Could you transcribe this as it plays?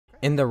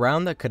In the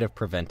round that could have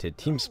prevented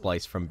Team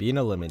Splice from being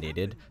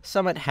eliminated,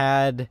 Summit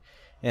had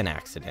an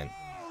accident.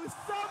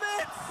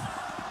 Summit!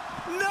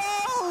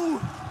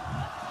 No!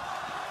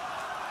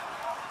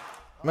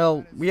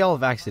 Well, we all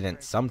have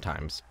accidents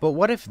sometimes, but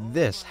what if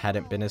this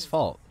hadn't been his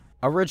fault?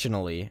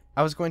 Originally,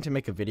 I was going to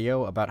make a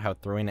video about how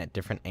throwing at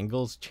different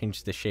angles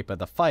changed the shape of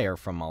the fire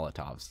from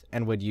Molotovs,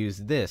 and would use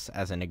this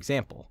as an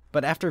example.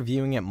 But after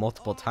viewing it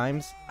multiple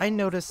times, I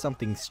noticed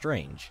something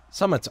strange.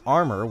 Summit's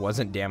armor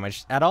wasn't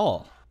damaged at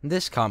all.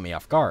 This caught me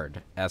off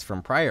guard, as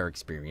from prior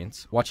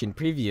experience, watching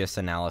previous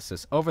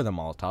analysis over the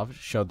Molotov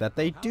showed that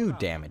they do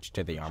damage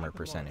to the armor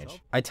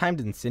percentage. I timed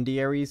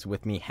incendiaries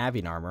with me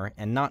having armor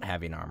and not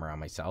having armor on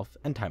myself,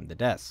 and timed the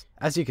deaths.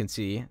 As you can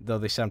see, though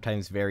they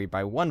sometimes vary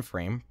by 1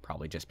 frame,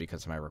 probably just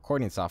because of my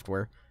recording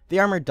software, the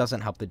armor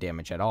doesn't help the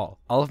damage at all.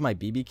 All of my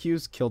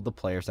BBQs killed the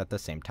players at the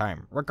same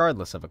time,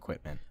 regardless of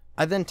equipment.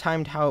 I then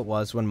timed how it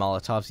was when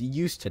Molotovs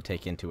used to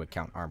take into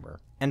account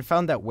armor, and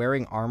found that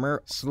wearing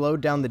armor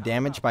slowed down the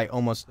damage by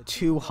almost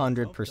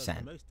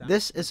 200%.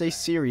 This is a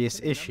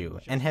serious issue,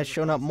 and has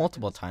shown up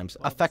multiple times,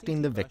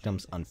 affecting the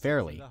victims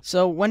unfairly.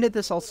 So when did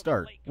this all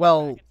start?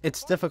 Well,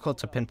 it's difficult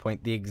to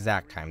pinpoint the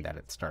exact time that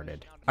it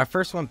started. I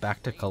first went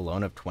back to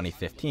Cologne of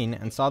 2015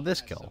 and saw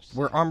this kill,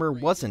 where armor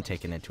wasn't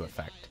taken into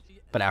effect.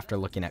 But after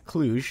looking at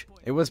Cluj,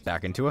 it was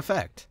back into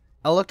effect.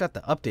 I looked at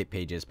the update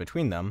pages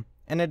between them,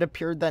 and it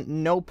appeared that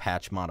no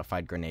patch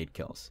modified grenade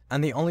kills,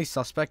 and the only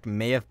suspect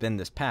may have been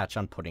this patch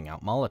on putting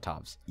out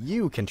Molotovs.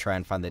 You can try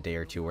and find the day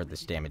or two where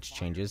this damage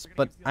changes,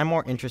 but I'm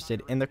more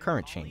interested in the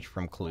current change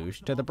from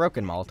Cluj to the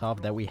broken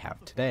Molotov that we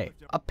have today.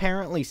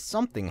 Apparently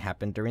something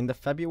happened during the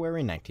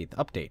February 19th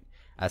update,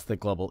 as the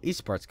Global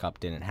Esports Cup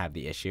didn't have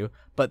the issue,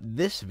 but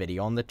this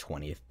video on the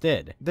 20th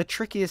did. The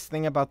trickiest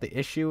thing about the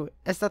issue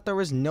is that there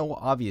was no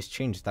obvious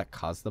change that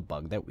caused the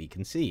bug that we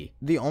can see.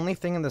 The only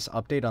thing in this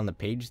update on the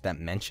page that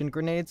mentioned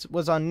grenades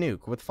was on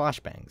Nuke with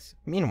flashbangs.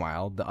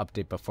 Meanwhile, the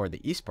update before the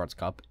Esports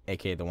Cup,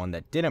 aka the one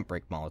that didn't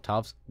break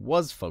Molotovs,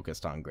 was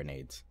focused on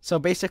grenades. So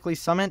basically,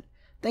 Summit,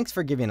 thanks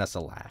for giving us a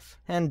laugh,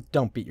 and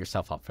don't beat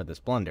yourself up for this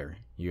blunder.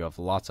 You have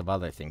lots of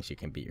other things you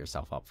can beat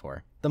yourself up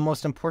for. The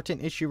most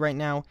important issue right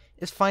now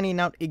is finding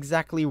out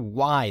exactly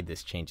why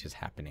this change is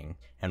happening,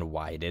 and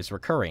why it is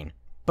recurring.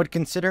 But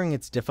considering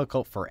it's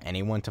difficult for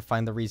anyone to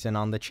find the reason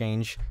on the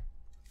change,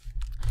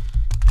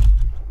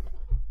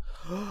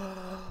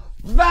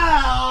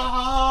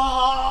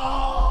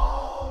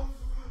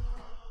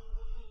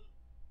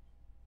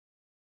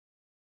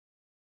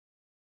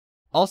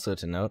 also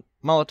to note,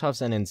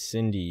 Molotovs and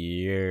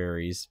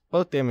incendiaries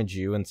both damage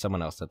you and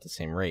someone else at the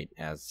same rate,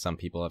 as some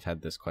people have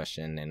had this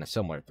question in a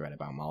similar thread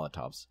about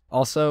Molotovs.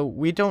 Also,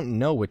 we don't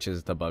know which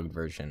is the bugged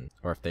version,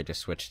 or if they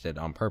just switched it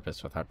on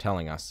purpose without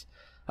telling us.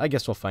 I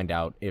guess we'll find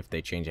out if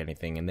they change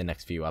anything in the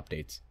next few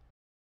updates.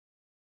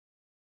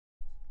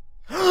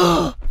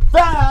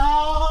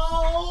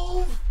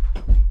 Valve!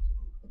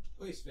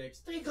 Please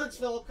fix. 3 clicks,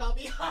 Philip,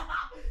 copy.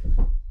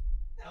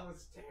 That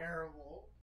was terrible.